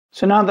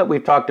So now that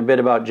we've talked a bit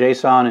about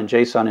JSON and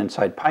JSON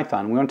inside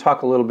Python, we want to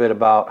talk a little bit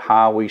about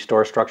how we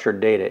store structured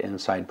data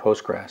inside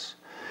Postgres.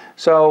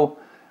 So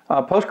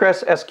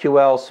Postgres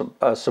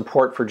SQL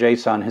support for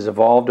JSON has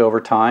evolved over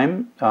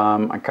time.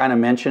 I kind of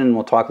mentioned, and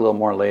we'll talk a little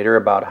more later,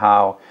 about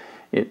how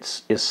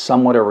it is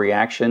somewhat a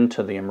reaction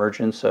to the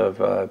emergence of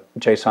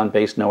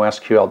JSON-based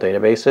NoSQL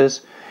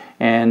databases.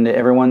 And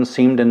everyone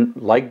seemed to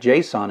like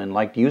JSON and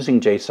liked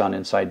using JSON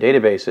inside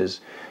databases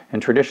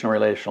and traditional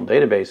relational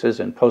databases,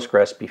 and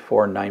Postgres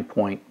before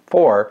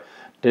 9.4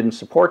 didn't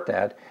support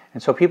that.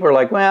 And so people are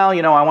like, well,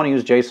 you know, I want to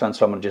use JSON,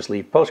 so I'm going to just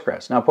leave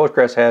Postgres. Now,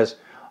 Postgres has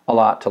a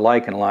lot to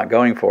like and a lot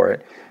going for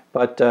it.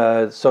 But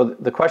so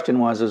the question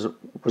was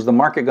the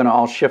market going to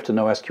all shift to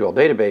NoSQL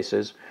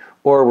databases,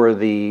 or were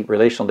the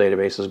relational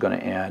databases going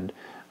to add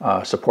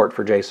support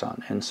for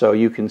JSON? And so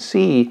you can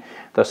see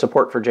the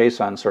support for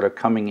JSON sort of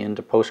coming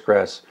into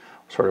Postgres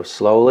sort of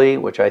slowly,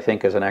 which I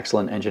think is an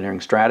excellent engineering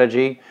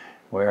strategy,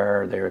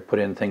 where they would put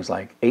in things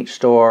like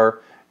HStore,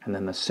 and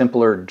then the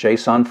simpler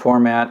JSON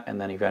format, and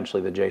then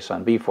eventually the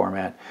JSONB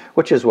format,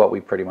 which is what we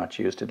pretty much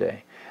use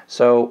today.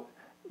 So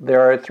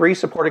there are 3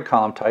 supported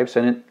column types,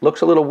 and it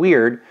looks a little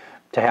weird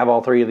to have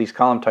all 3 of these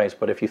column types,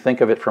 but if you think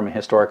of it from a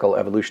historical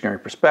evolutionary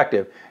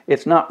perspective,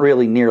 it's not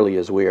really nearly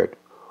as weird.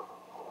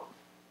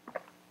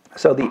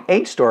 So the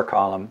HStore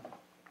column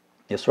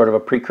is sort of a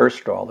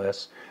precursor to all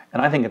this,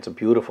 and I think it's a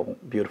beautiful,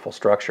 beautiful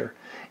structure.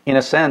 In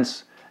a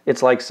sense,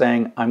 it's like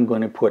saying I'm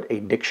going to put a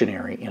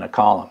dictionary in a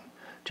column,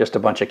 just a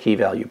bunch of key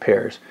value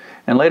pairs.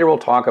 And later we'll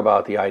talk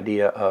about the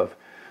idea of,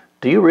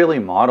 do you really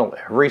model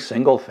every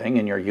single thing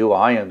in your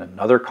UI in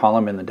another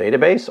column in the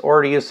database,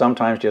 or do you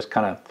sometimes just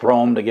kind of throw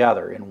them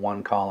together in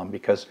one column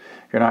because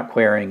you're not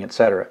querying,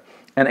 etc.?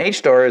 And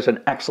HStore is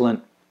an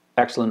excellent,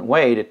 excellent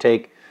way to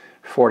take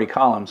 40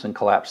 columns and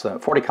collapse them.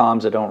 40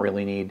 columns that don't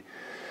really need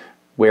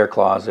where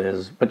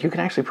clauses, but you can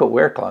actually put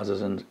where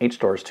clauses in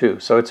HStores too.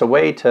 So it's a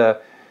way to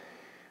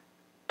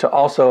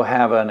also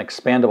have an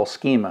expandable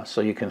schema,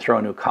 so you can throw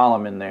a new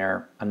column in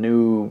there, a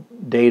new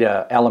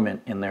data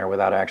element in there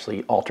without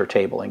actually alter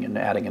tabling and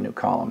adding a new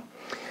column.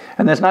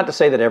 And that's not to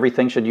say that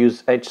everything should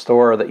use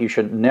HStore or that you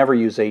should never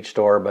use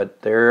HStore,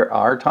 but there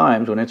are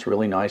times when it's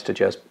really nice to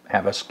just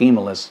have a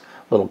schemaless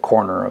little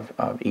corner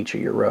of each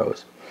of your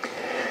rows.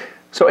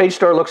 So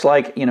HStore looks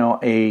like, you know,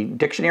 a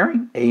dictionary.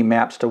 A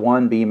maps to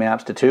 1, B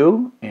maps to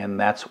 2, and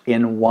that's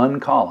in one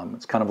column.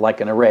 It's kind of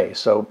like an array.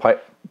 So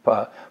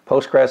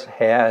Postgres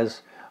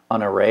has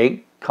an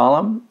array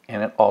column,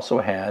 and it also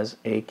has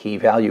a key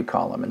value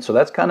column. And so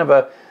that's kind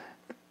of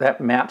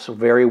that maps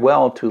very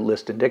well to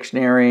list and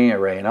dictionary,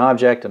 array and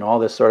object, and all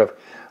this sort of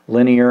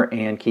linear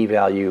and key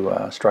value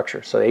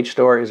structure. So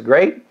HStore is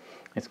great.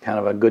 It's kind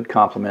of a good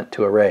complement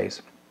to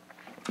arrays.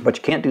 But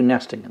you can't do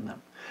nesting in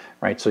them,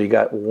 right? So you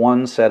got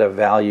one set of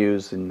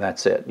values and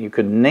that's it. You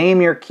could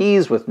name your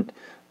keys with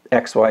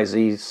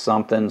XYZ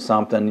something,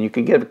 something. You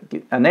could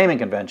give a naming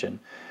convention,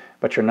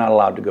 but you're not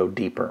allowed to go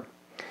deeper.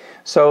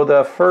 So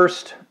the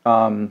first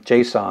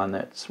JSON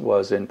that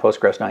was in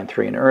Postgres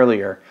 9.3 and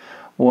earlier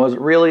was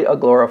really a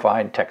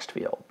glorified text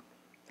field.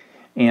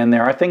 And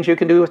there are things you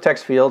can do with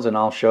text fields, and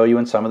I'll show you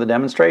in some of the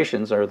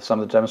demonstrations, or some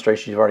of the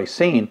demonstrations you've already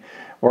seen,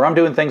 where I'm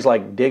doing things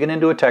like digging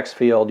into a text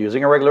field,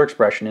 using a regular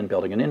expression and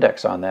building an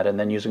index on that, and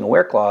then using a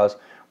where clause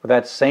with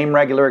that same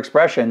regular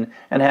expression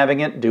and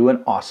having it do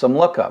an awesome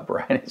lookup,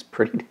 right?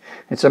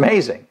 It's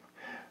amazing,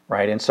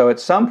 right? And so at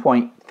some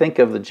point, think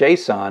of the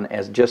JSON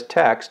as just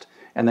text,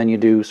 and then you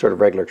do sort of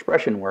regular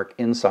expression work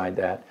inside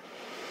that.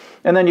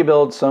 And then you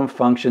build some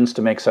functions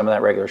to make some of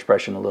that regular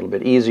expression a little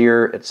bit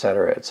easier,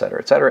 etc., etc.,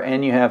 etc.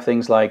 And you have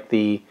things like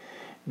the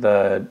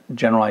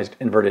generalized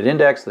inverted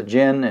index, the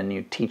GIN, and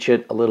you teach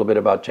it a little bit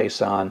about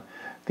JSON,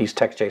 these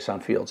text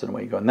JSON fields, and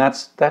away you go. And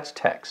that's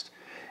text.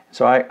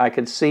 So I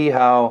could see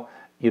how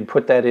you'd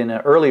put that in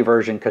an early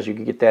version because you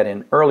could get that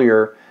in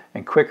earlier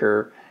and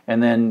quicker.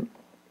 And then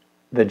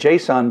the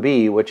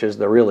JSONB, which is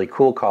the really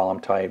cool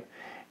column type,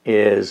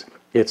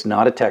 it's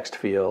not a text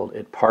field.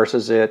 It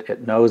parses it.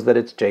 It knows that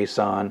it's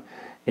JSON.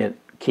 It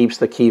keeps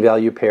the key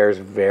value pairs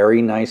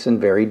very nice and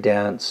very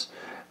dense.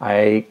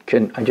 I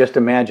just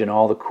imagine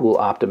all the cool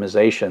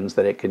optimizations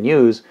that it can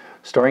use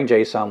storing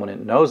JSON when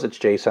it knows it's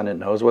JSON, it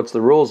knows what the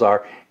rules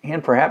are,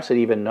 and perhaps it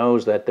even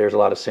knows that there's a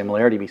lot of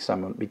similarity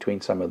between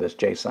some of this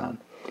JSON.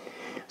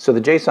 So the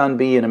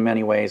JSONB in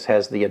many ways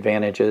has the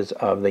advantages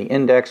of the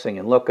indexing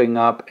and looking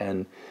up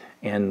and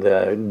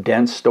the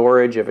dense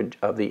storage of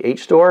the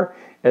HStore,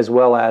 as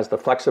well as the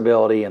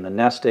flexibility and the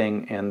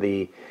nesting and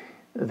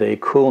the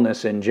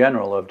coolness in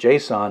general of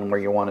JSON, where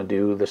you want to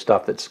do the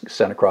stuff that's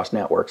sent across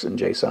networks in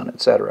JSON,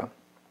 etc.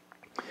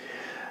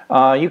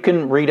 You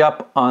can read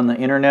up on the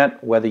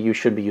internet whether you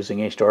should be using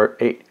HStore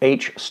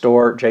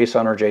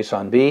JSON or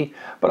JSONB,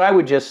 but I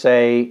would just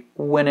say,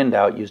 when in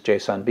doubt, use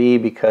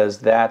JSONB, because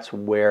that's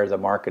where the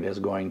market is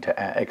going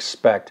to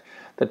expect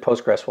that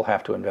Postgres will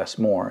have to invest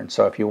more. And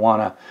so if you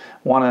want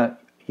to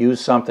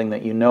use something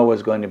that you know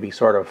is going to be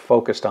sort of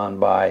focused on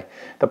by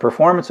the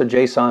performance of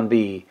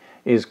JSONB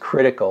is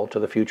critical to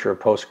the future of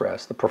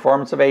Postgres. The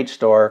performance of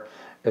HStore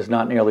is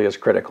not nearly as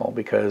critical,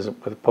 because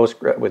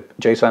with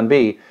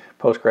JSONB,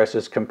 Postgres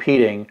is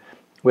competing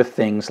with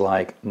things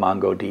like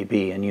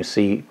MongoDB, and you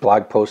see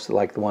blog posts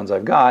like the ones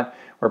I've got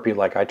where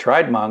people are like, I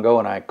tried Mongo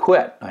and I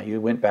quit.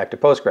 You went back to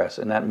Postgres,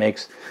 and that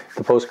makes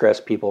the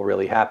Postgres people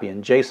really happy.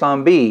 And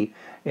JSONB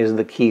is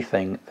the key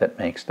thing that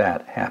makes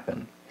that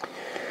happen.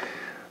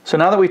 So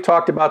now that we've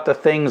talked about the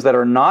things that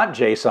are not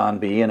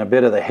JSONB and a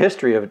bit of the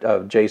history of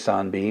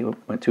JSONB,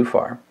 went too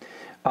far,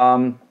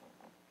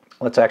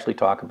 let's actually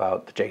talk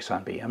about the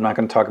JSONB. I'm not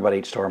going to talk about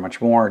HStore much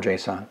more, or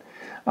JSON.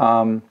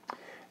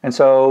 And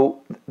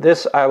so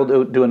this, I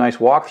will do a nice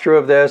walkthrough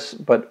of this,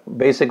 but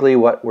basically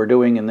what we're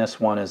doing in this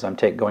one is I'm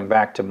going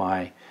back to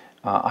my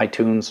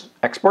iTunes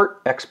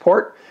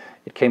export.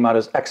 It came out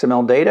as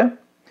XML data.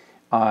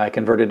 I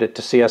converted it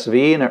to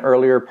CSV in an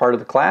earlier part of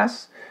the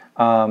class,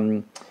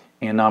 and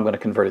now I'm going to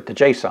convert it to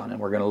JSON, and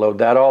we're going to load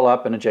that all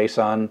up in a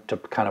JSON to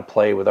kind of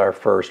play with our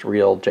first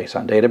real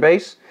JSON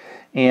database.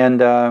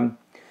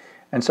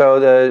 And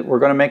so we're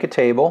going to make a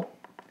table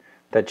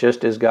that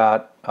just has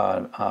got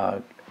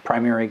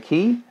primary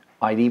key,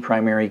 ID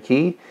primary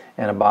key,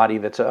 and a body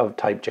that's of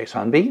type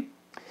JSONB.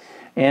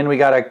 And we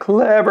got a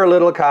clever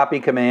little copy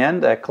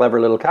command. That clever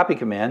little copy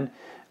command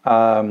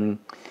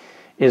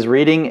is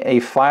reading a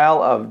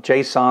file of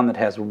JSON that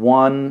has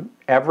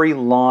every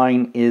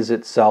line is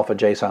itself a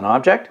JSON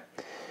object.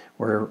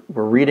 We're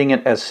reading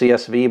it as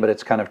CSV, but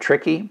it's kind of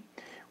tricky.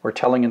 We're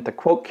telling it the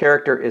quote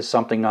character is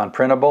something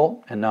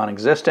non-printable and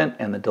non-existent,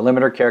 and the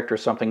delimiter character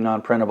is something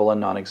non-printable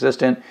and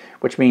non-existent,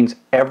 which means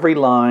every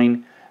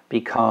line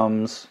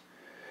becomes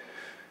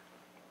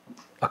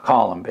a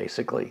column,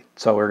 basically.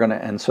 So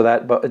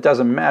but it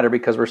doesn't matter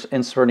because we're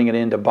inserting it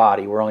into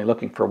body. We're only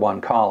looking for one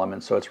column,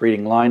 and so it's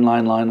reading line,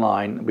 line, line,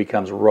 line. It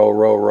becomes row,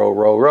 row, row,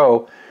 row,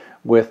 row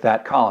with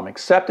that column,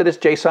 except it is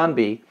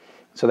JSONB.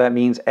 So that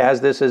means as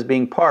this is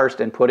being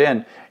parsed and put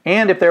in,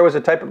 and if there was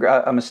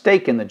a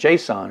mistake in the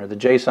JSON, or the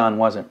JSON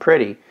wasn't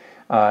pretty,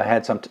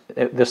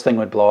 this thing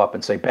would blow up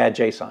and say bad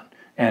JSON.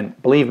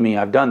 And believe me,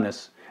 I've done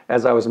this.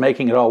 As I was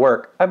making it all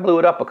work, I blew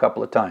it up a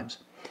couple of times.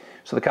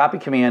 So the copy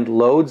command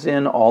loads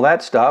in all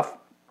that stuff,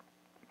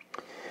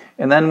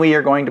 and then we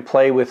are going to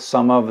play with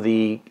some of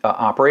the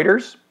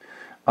operators.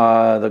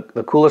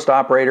 The coolest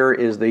operator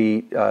is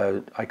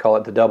I call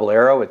it the double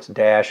arrow. It's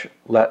dash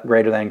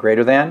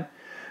greater than.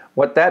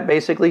 What that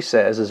basically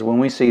says is when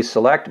we see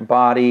select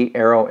body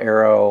arrow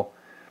arrow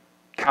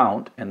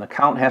count, and the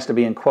count has to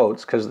be in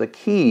quotes because the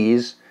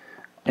keys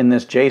in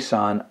this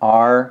JSON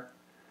are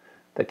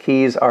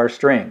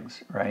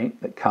strings, right?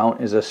 The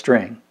count is a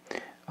string.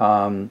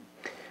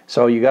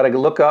 So you got to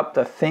look up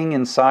the thing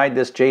inside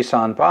this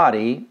JSON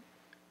body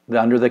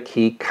under the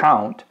key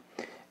count,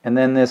 and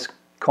then this :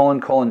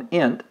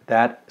 int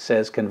that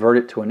says convert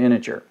it to an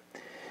integer.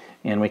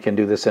 And we can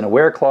do this in a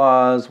where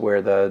clause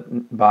where the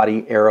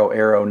body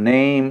arrow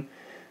name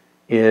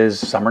is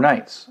summer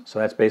nights. So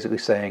that's basically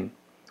saying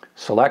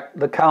select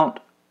the count,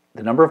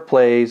 the number of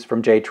plays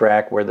from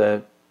JTrack where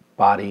the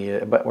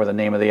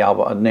name of the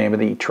album, name of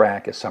the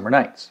track is summer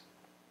nights.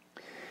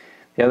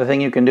 The other thing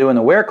you can do in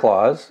the where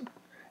clause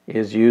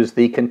is use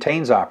the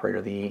contains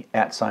operator, the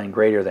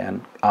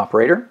 @greater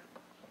operator.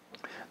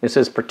 This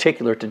is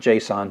particular to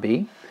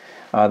JSONB.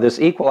 This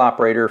equal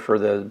operator for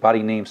the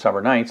body name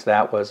summer nights,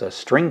 that was a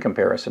string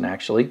comparison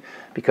actually,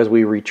 because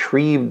we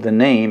retrieved the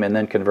name and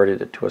then converted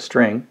it to a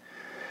string.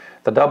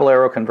 The double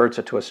arrow converts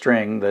it to a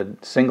string. The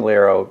single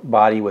arrow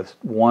body with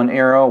one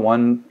arrow,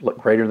 one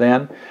greater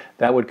than,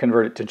 that would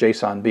convert it to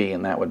JSONB,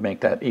 and that would make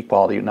that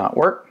equality not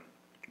work.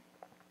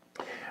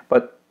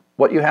 But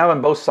what you have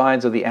on both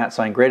sides of the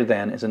 @greater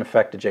than is in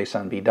effect a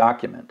JSONB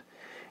document.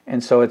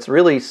 And so it's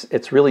really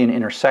an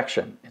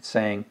intersection. It's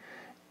saying,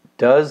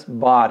 does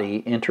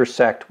body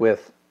intersect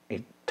with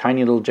a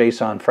tiny little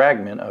JSON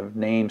fragment of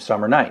name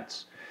summer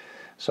nights?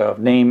 So if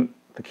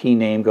the key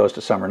name goes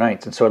to summer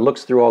nights, and so it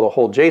looks through all the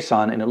whole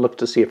JSON and it looks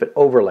to see if it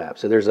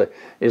overlaps. So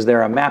is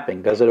there a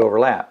mapping? Does it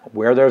overlap?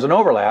 Where there's an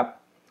overlap,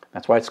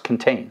 that's why it's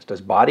contains. Does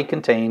body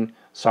contain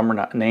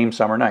name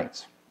summer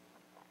nights?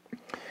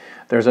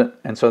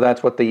 And so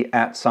that's what the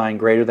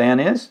 @greater than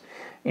is.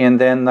 And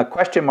then the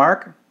question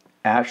mark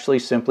actually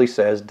simply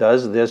says,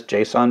 does this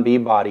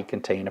JSONB body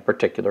contain a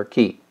particular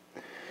key?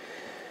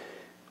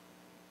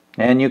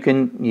 And you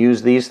can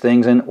use these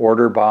things in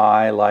order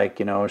by,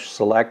 like,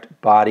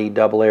 select body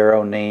double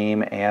arrow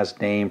name as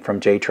name from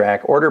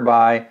JTrack, order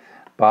by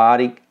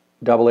body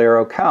double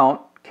arrow count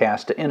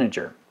cast to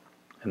integer,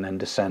 and then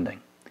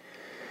descending.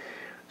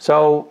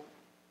 So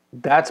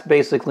that's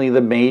basically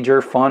the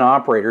major fun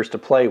operators to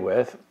play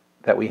with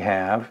that we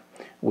have.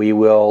 We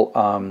will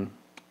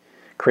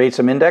create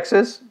some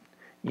indexes.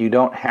 You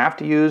don't have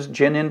to use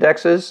gin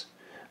indexes.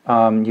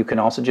 You can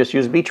also just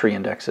use B-tree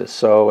indexes.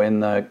 So in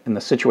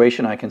the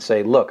situation, I can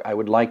say, look, I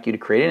would like you to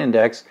create an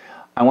index.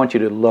 I want you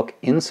to look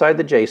inside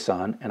the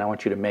JSON, and I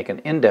want you to make an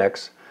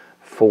index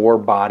for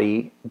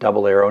body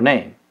double arrow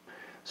name.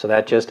 So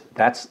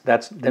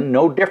that's then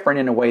no different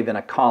in a way than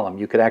a column.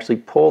 You could actually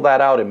pull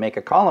that out and make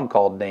a column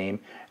called name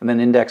and then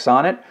index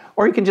on it,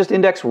 or you can just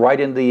index right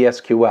into the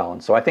SQL.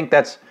 And so I think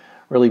that's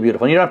really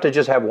beautiful. And you don't have to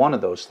just have one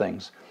of those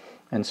things.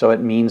 And so it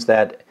means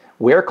that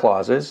where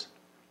clauses,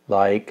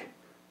 like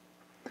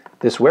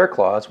this where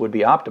clause, would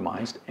be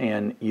optimized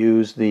and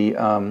use the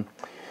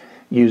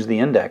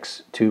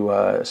index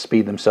to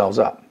speed themselves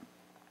up.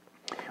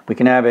 We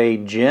can have a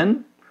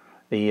GIN,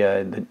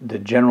 the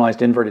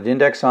generalized inverted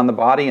index on the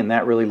body, and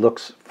that really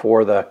looks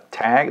for the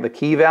tag, the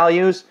key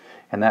values,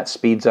 and that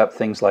speeds up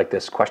things like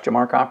this question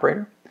mark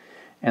operator.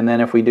 And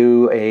then if we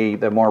do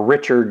the more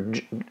richer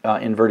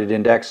inverted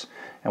index,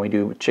 and we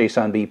do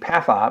JSONB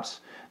path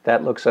ops,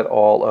 that looks at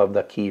all of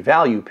the key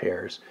value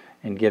pairs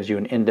and gives you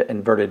an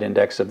inverted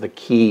index of the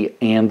key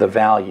and the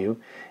value.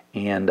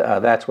 And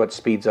that's what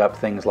speeds up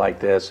things like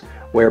this,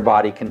 where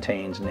body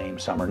contains name,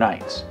 summer,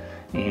 nights.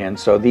 And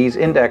so these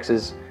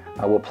indexes,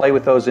 we'll play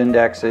with those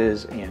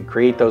indexes and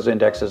create those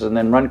indexes and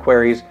then run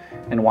queries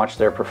and watch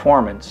their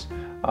performance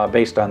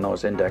based on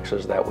those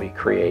indexes that we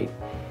create.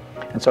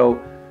 And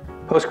so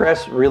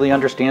Postgres really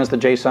understands the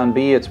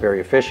JSONB. It's very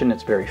efficient,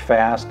 it's very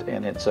fast,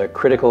 and it's a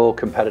critical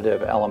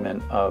competitive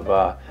element of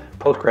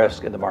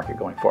Postgres in the market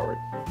going forward.